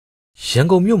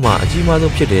Yangon မြို့မှာအကြီးမား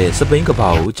ဆုံးဖြစ်တဲ့စပိန်ကဘာ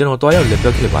ကိုကျွန်တော်တွားရောက်လက်ပ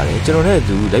တ်ခဲ့ပါတယ်ကျွန်တော်နဲ့အ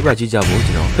တူလိုက်ပါကြည့်ကြဖို့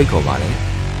ကျွန်တော်ဖိတ်ခေါ်ပါတယ်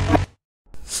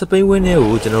စပိန်ဝင်းထဲ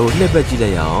ကိုကျွန်တော်တို့လှည့်ပတ်ကြည့်လို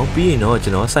က်ရအောင်ပြီးရင်တော့ကျွ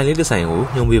န်တော်ဆိုင်လေးတစ်ဆိုင်ကို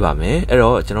ညွှန်ပေးပါမယ်အဲ့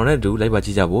တော့ကျွန်တော်နဲ့အတူလိုက်ပါကြ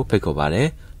ည့်ကြဖို့ဖိတ်ခေါ်ပါတယ်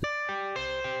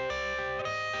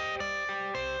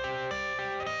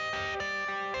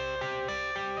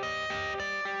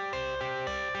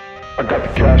I got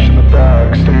the cash in the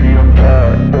bag, stadium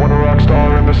packed. Born a rock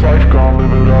star in this life, gon'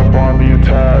 live it up on the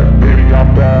attack. Baby,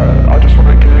 I'm bad. I just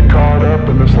wanna get caught up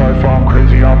in this life. I'm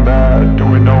crazy, I'm mad.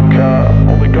 Doing no cap.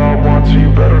 Only God wants you,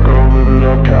 better go live it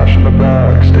up. Cash in the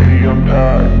bag, stadium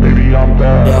packed. Baby, I'm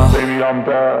bad. Yeah. Baby, I'm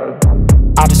bad.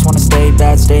 I just wanna stay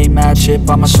bad, stay mad. Chip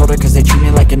on my shoulder, cause they treat me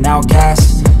like an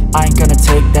outcast. I ain't gonna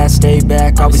take that, stay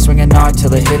back. I'll be swinging hard till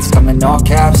the hits come in all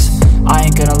caps. I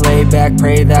ain't gonna lay back,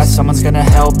 pray that someone's gonna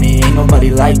help me, ain't nobody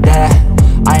like that.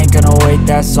 I ain't gonna wait,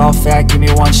 that's all fact. Give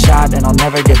me one shot and I'll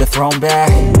never get the throne back.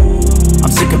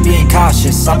 I'm sick of being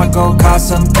cautious, I'ma go cause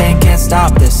something, can't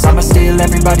stop this. I'ma steal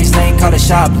everybody's lane, call it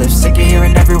shoplift. Sick of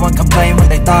hearing everyone complain when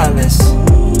they thoughtless.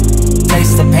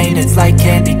 Taste the pain, it's like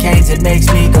candy canes. It makes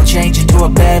me go change into a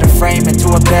better frame, into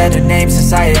a better name.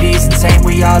 Society's insane,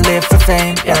 we all live for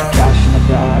fame, yeah. Cash in the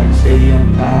bag,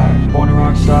 stadium packed. Born a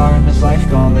rock star in this life,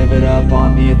 gon' live it up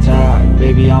on the attack.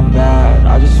 Baby, I'm bad,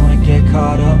 I just wanna get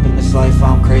caught up in this life.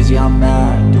 I'm crazy, I'm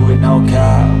mad, do it no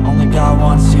cap. Only God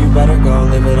wants you, better go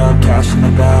live it up. Cash in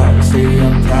the bag,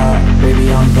 stadium packed.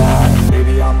 Baby, I'm bad,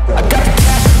 baby, I'm bad. I got the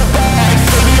cash in the bag,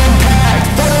 stadium packed.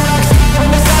 Born a rock star in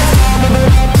this life, gon' live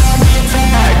it up.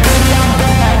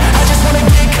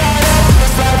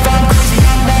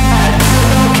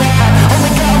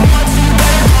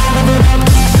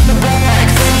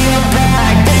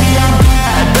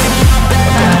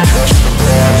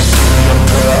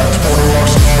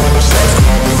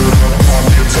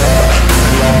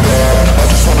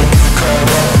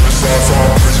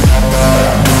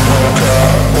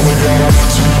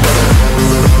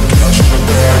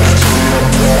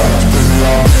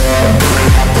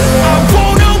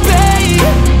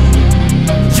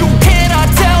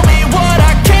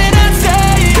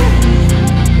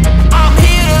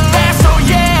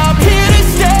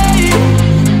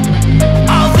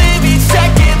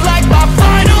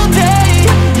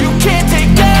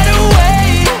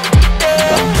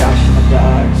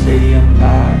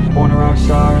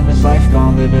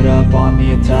 Live it up on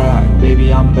the attack,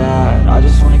 baby I'm bad. I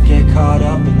just wanna get caught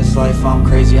up in this life. I'm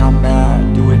crazy, I'm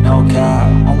mad, do it no cap.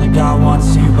 Only God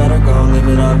wants you, better go live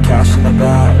it up. Cash in the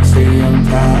bag, stadium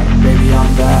packed. Baby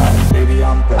I'm bad, baby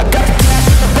I'm bad.